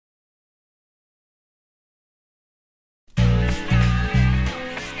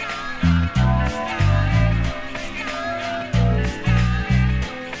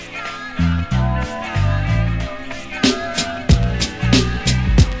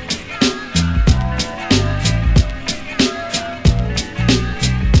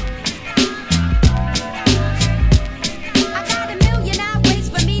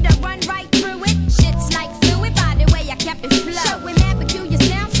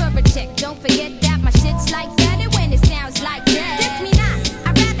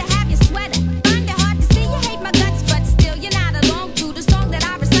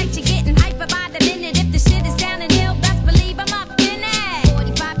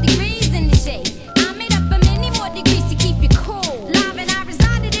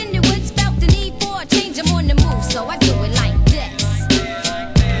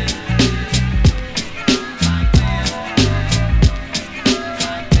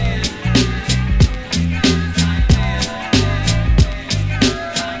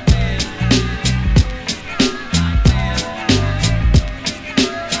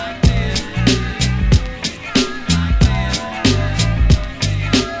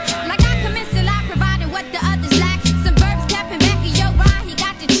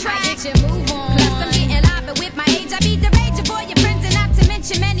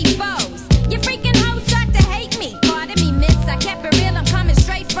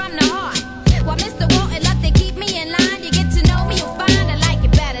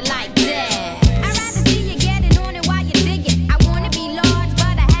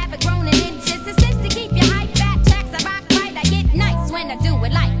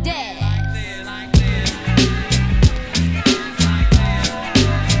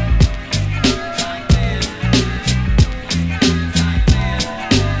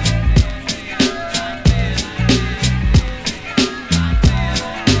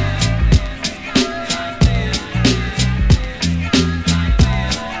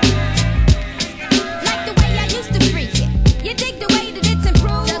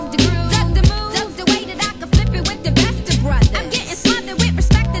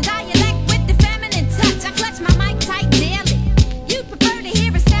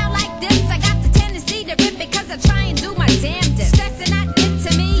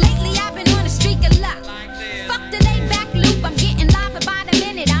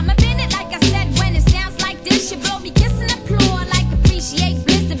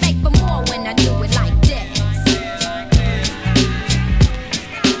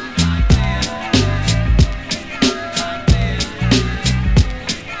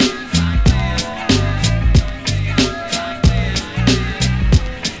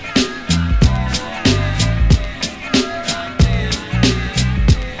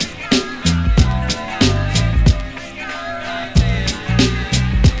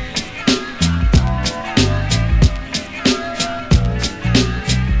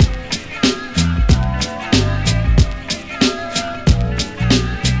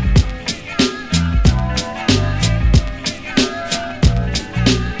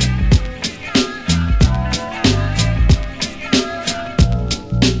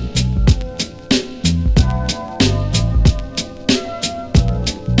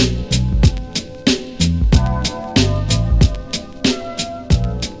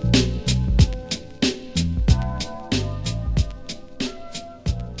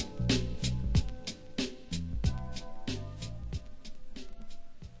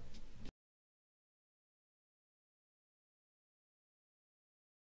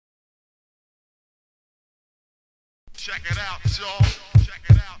Check it out, y'all. Check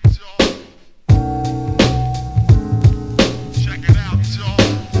it out, y'all. Check it out, y'all.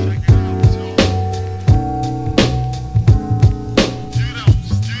 Check it out, y'all. You don't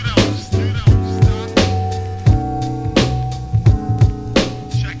stop.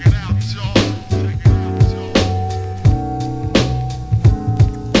 Check it out, y'all. Check it out, y'all.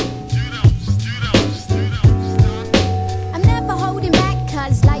 You don't stop. I'm never holding back,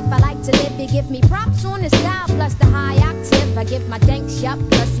 cause life I like to live. They give me props on the style plus the high octave. I give my thanks, yup.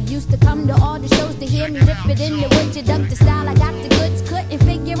 Plus you used to come to all the shows to hear me rip it in the wood. You ducked the style, I got the goods. Couldn't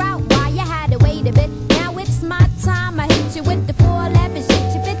figure out why you had to wait a bit. Now it's my time, I hit you with the 411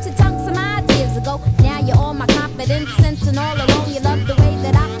 shit. You bit your tongue some ideas ago. Now you're all my confidence, sense, and all along you love the way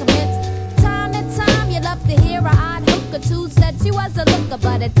that I commence. Time and time you love to hear a odd hook or two. Said she was a looker,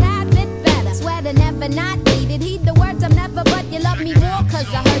 but a tad bit better. Swear to never not needed. Heed the words I'm never, but you love me more. Cause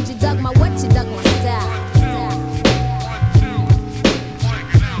I heard you dug my what, you dug my style.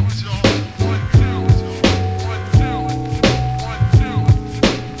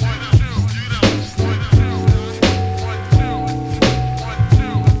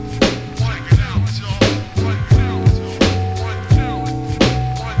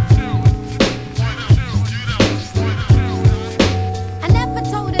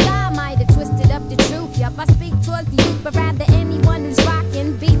 I speak towards the youth, but rather anyone who's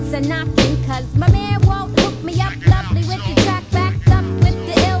rocking beats and knocking. Cause my man won't hook me up lovely with the track backed up with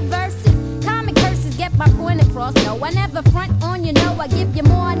the ill verses. Comic curses get my point across. No, I never front on you, know I give you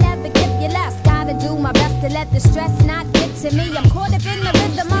more, I never give you less. Gotta do my best to let the stress not get to me. I'm caught up in the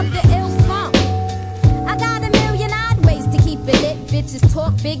rhythm of the ill funk. I got a million odd ways to keep it lit. Bitches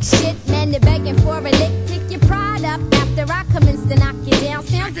talk big shit, man, they're begging for a lick. Pick your pride up after I commence to knock you down.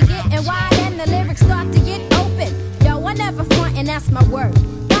 Sounds are getting wide and the lyrics start to get open. Yo, I never front and that's my word.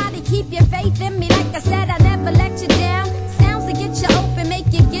 Gotta keep your faith in me, like I said, I never let you down. Sounds that get you open,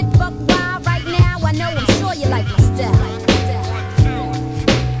 make you get buck wild. Right now, I know I'm sure you like my style.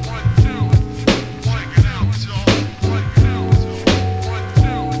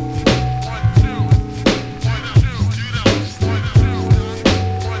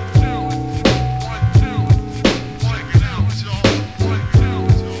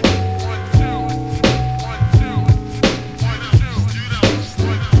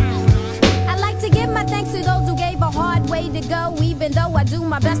 To go, even though I do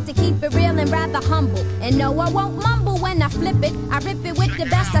my best to keep it real and rather humble. And no, I won't mumble when I flip it. I rip it with the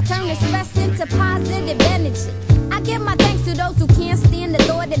best. I turn the stress into positive energy. I give my thanks to those who can't stand the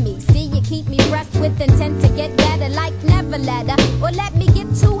thought of me. See, you keep me pressed with intent to get better, like never let her or let me get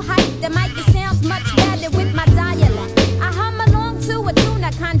too hyped. The mic it sounds much better with my dialect. I hum along to a tune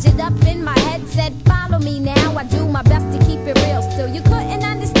I conjured up in my head. Said, follow me now. I do my best to keep it real. Still, you couldn't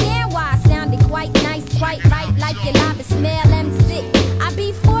understand why I sounded quite nice, quite right, like you.